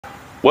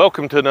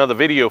Welcome to another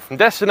video from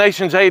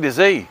Destinations A to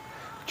Z.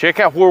 Check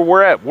out where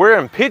we're at. We're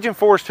in Pigeon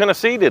Forge,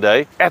 Tennessee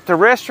today at the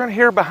restaurant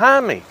here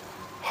behind me,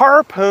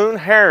 Harpoon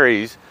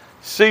Harry's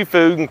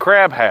Seafood and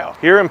Crab House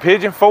here in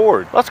Pigeon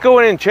Forge. Let's go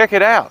in and check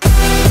it out.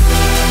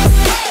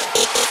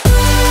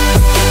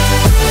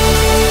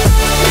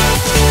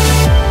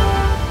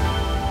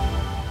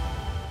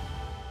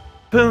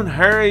 Harpoon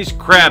Harry's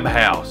Crab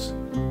House.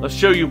 Let's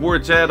show you where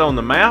it's at on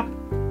the map.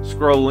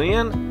 Scroll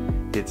in.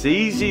 It's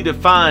easy to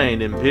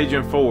find in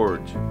Pigeon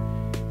Forge.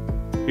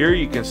 Here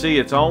you can see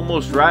it's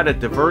almost right at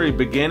the very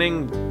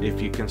beginning,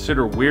 if you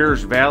consider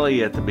Weir's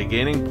Valley at the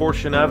beginning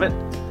portion of it,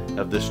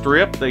 of the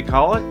strip they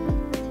call it.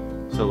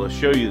 So let's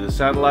show you the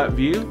satellite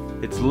view.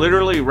 It's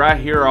literally right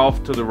here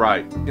off to the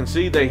right. You can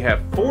see they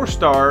have 4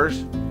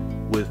 stars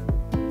with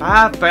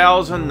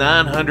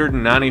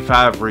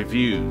 5,995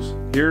 reviews.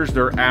 Here's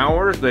their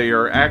hours. They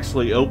are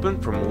actually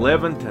open from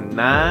 11 to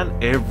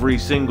 9 every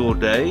single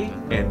day.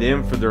 And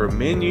then for their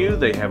menu,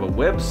 they have a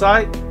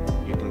website.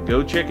 You can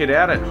go check it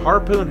out at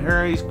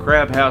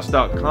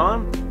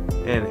harpoonharryscrabhouse.com.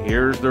 And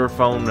here's their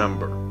phone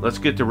number. Let's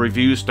get the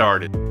review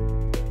started.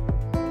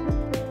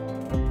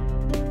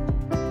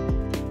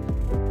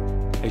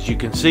 As you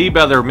can see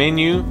by their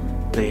menu,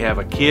 they have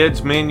a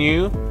kids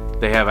menu.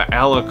 They have an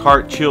a la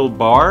carte chilled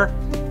bar.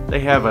 They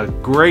have a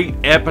great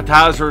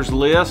appetizers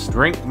list,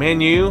 drink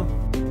menu,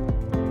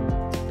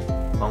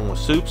 along with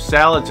soups,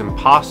 salads, and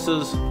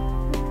pastas.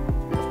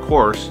 Of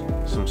course,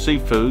 some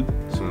seafood,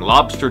 some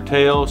lobster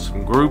tails,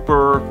 some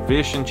grouper,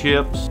 fish and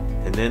chips.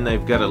 And then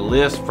they've got a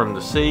list from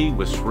the sea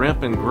with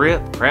shrimp and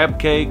grit, crab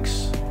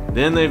cakes.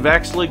 Then they've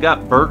actually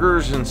got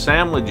burgers and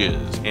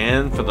sandwiches.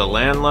 And for the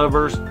land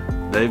lovers,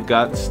 they've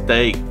got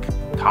steak,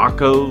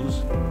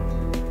 tacos,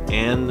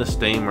 and the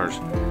steamers.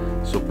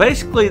 So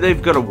basically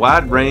they've got a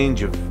wide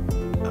range of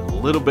a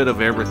little bit of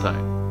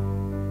everything.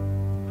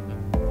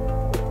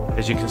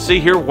 As you can see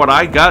here, what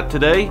I got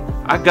today,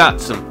 I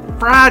got some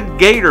fried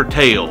gator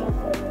tail.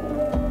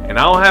 And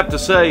I'll have to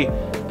say,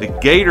 the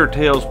gator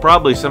tail is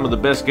probably some of the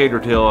best gator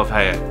tail I've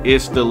had.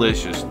 It's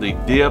delicious. The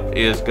dip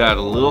is got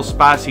a little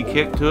spicy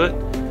kick to it.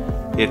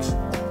 It's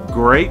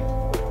great.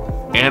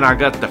 And I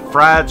got the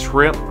fried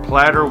shrimp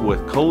platter with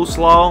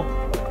coleslaw.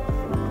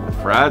 The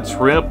fried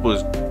shrimp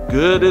was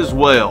good as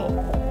well.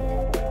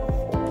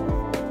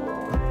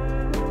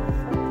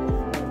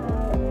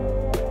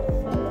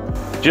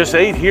 Just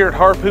ate here at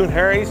Harpoon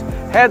Harry's,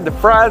 had the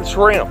fried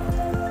shrimp.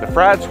 The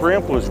fried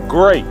shrimp was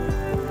great.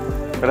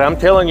 But I'm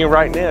telling you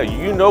right now,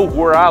 you know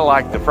where I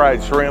like the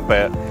fried shrimp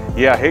at.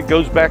 Yeah, it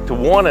goes back to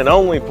one and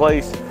only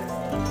place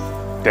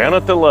down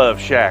at the Love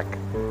Shack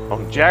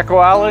on Jackal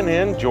Island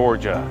in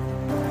Georgia.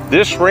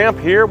 This shrimp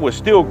here was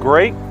still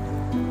great.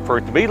 For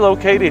it to be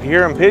located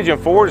here in Pigeon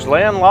Forge,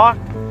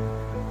 landlocked,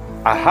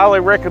 I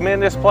highly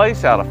recommend this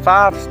place out of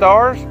 5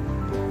 stars.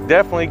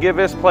 Definitely give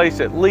this place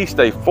at least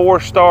a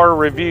 4-star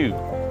review.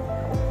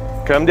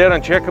 Come down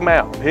and check them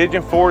out,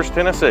 Pigeon Forge,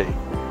 Tennessee.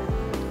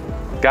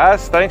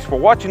 Guys, thanks for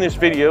watching this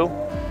video.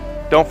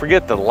 Don't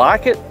forget to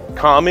like it,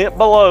 comment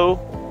below,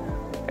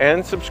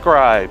 and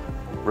subscribe.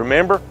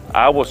 Remember,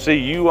 I will see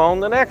you on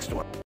the next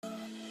one.